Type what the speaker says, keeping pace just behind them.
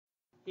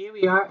Here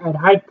we are at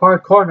Hyde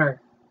Park Corner.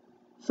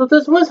 So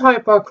this was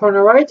Hyde Park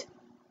Corner, right?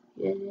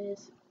 Yeah, it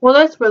is. Well,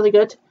 that's really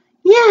good.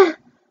 Yeah,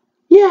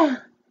 yeah,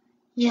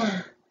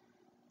 yeah,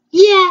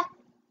 yeah,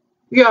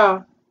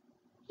 yeah,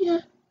 yeah,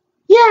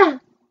 yeah,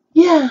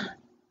 yeah,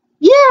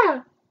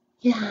 yeah,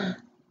 yeah,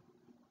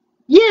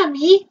 yeah,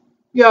 me,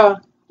 yeah,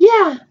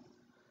 yeah.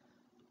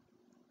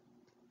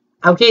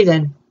 Okay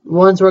then.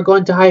 Once we're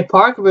going to Hyde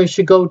Park, we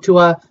should go to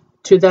that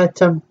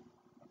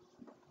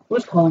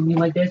who's calling me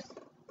like this?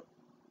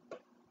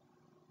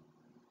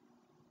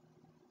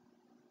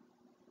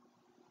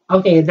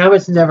 Okay, that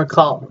was never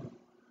called.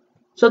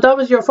 So that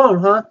was your phone,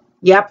 huh?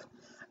 Yep.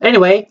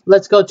 Anyway,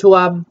 let's go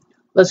to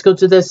this let's go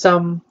to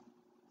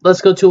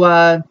let's go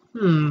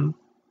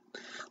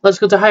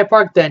to Hyde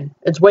Park then.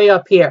 It's way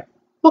up here.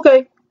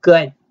 Okay,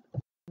 good.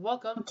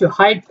 Welcome to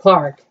Hyde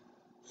Park.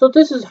 So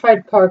this is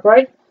Hyde Park,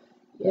 right?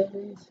 Yeah, it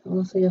is.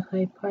 Honestly,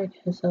 Hyde Park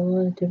has a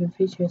lot of different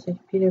features, like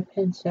Peter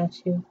Pan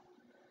statue.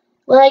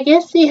 Well, I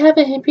guess they have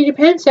a Peter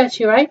Pan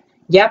statue, right?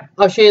 Yep,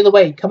 I'll show you the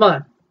way. Come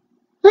on.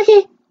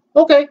 Okay.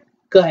 Okay,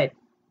 good.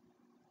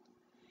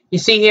 You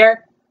see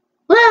here?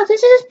 Wow,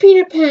 this is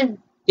Peter Pan.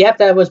 Yep,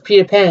 that was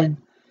Peter Pan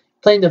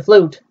playing the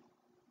flute.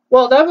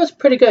 Well, that was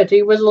pretty good.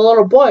 He was a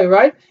little boy,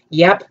 right?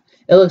 Yep.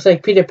 It looks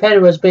like Peter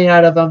Pan was made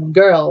out of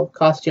girl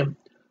costume.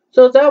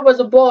 So that was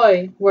a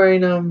boy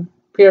wearing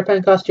Peter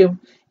Pan costume.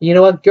 You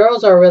know what?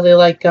 Girls are really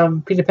like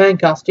Peter Pan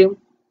costume.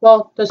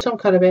 Well, there's some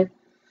kind of it.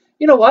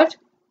 You know what?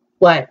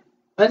 What?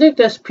 I think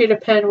this Peter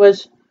Pan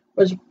was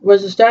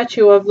a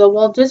statue of the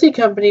Walt Disney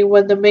Company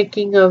when the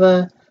making of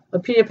a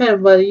Peter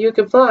Pan, but you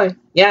can fly.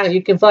 Yeah,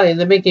 you can fly in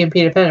the making of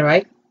Peter Pan,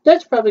 right?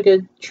 That's probably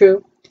good.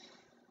 True.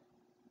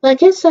 I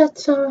guess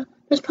that's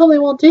probably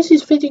Walt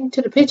Disney's fitting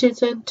to the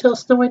pigeons until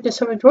Snow White and the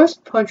Seven Dwarfs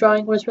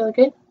drawing was really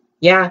good.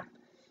 Yeah.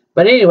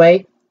 But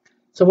anyway,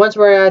 so once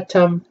we're at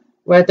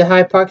the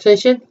Hyde Park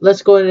station,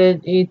 let's go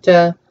and eat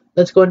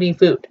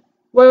food.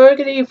 Well, we're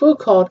gonna eat food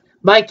called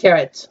My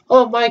Carrots.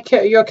 Oh,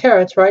 your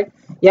carrots, right?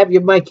 Yep,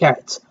 you're my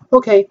carrots.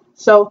 Okay,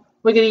 so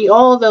we're gonna eat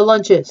all the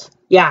lunches.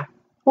 Yeah.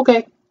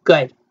 Okay,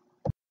 good.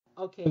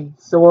 Okay,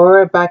 so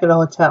we're back at the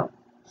hotel.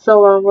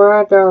 So we're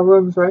at our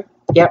rooms, right?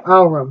 Yep,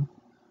 our room.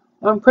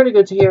 I'm pretty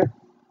good to hear.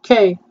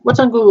 Okay,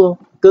 what's on Google?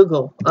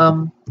 Google.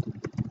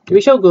 Did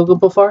we show Google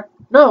before?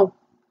 No.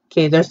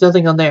 Okay, there's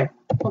nothing on there.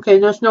 Okay,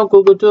 there's no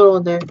Google Doodle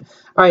on there.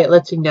 Alright,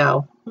 let's see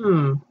now.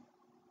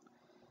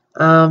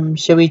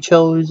 Should we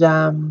choose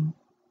how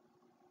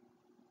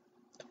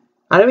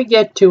do we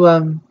get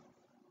to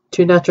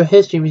Natural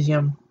History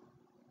Museum?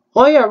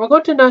 Oh yeah, we're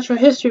going to Natural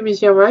History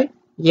Museum, right?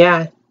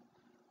 Yeah.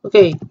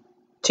 Okay.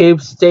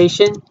 Tube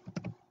station.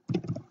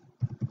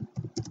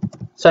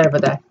 Sorry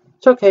about that.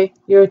 It's okay.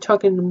 You're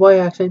talking in boy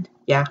accent.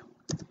 Yeah.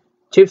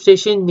 Tube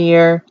station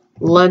near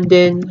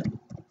London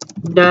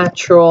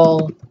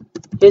Natural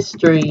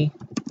History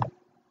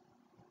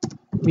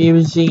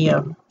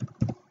Museum.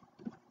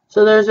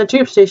 So there's a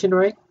tube station,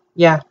 right?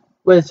 Yeah.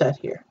 What is that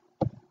here?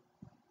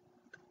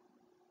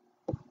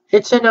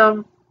 It's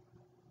an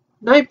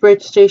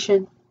Knightsbridge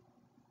station.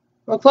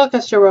 Or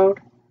Gloucester Road.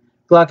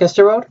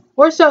 Gloucester Road?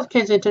 Or South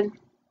Kensington?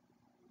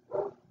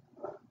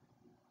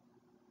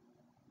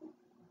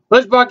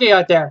 Who's barking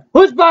out there?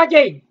 Who's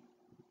barking?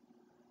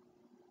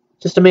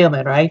 Just a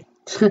mailman, right?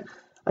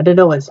 I don't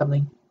know it's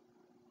something.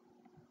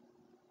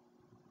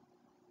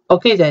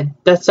 Okay then,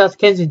 that's South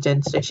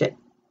Kensington Station.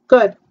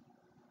 Good.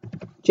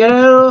 Do you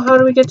know how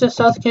do we get to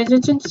South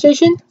Kensington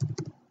Station?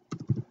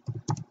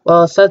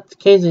 Well, South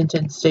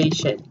Kensington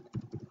Station.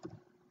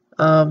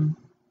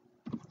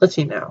 Let's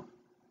see now.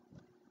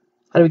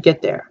 How do we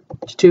get there?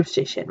 It's tube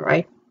station,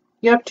 right?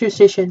 Yep, tube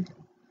station.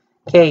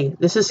 Okay,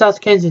 this is South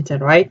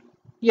Kensington, right?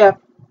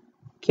 Yep.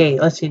 Okay,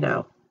 let's see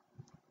now.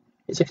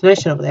 Is a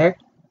connection over there?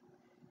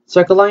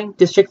 Circle line,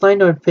 district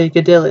line, or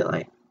Piccadilly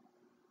line?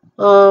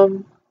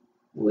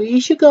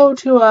 We should go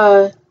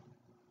to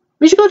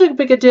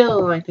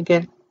Piccadilly line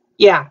again.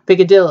 Yeah,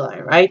 Piccadilly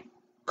line, right?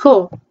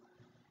 Cool.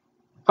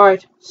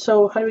 Alright,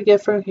 so how do we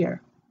get from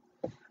here?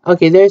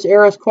 Okay, there's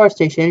Arrows Court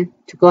Station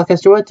to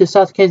Gloucester Road to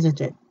South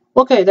Kensington.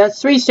 Okay,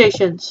 that's 3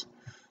 stations.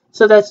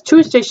 So that's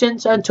 2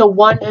 stations until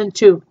 1 and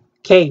 2.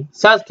 Okay,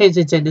 South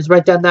Kensington is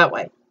right down that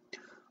way.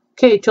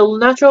 Okay, to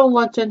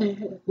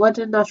London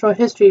Natural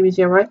History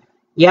Museum, right?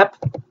 Yep.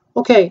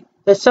 Okay,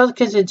 that's South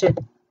Kensington.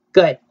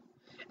 Good.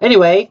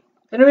 Anyway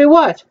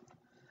what?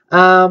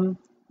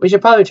 We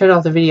should probably turn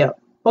off the video.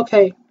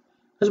 Okay,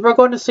 because we're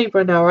going to sleep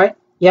right now, right?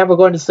 Yeah, we're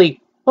going to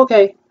sleep.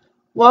 Okay.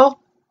 Well,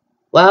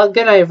 good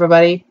night,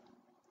 everybody.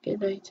 Good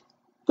night.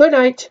 Good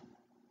night.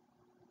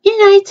 Good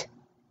night.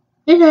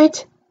 Good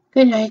night.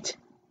 Good night.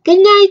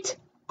 Good night.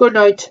 Good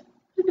night.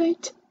 Good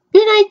night.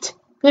 Good night.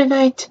 Good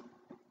night.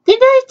 Good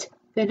night.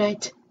 Good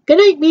night. Good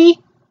night, me.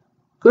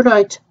 Good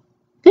night.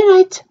 Good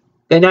night.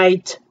 Good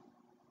night.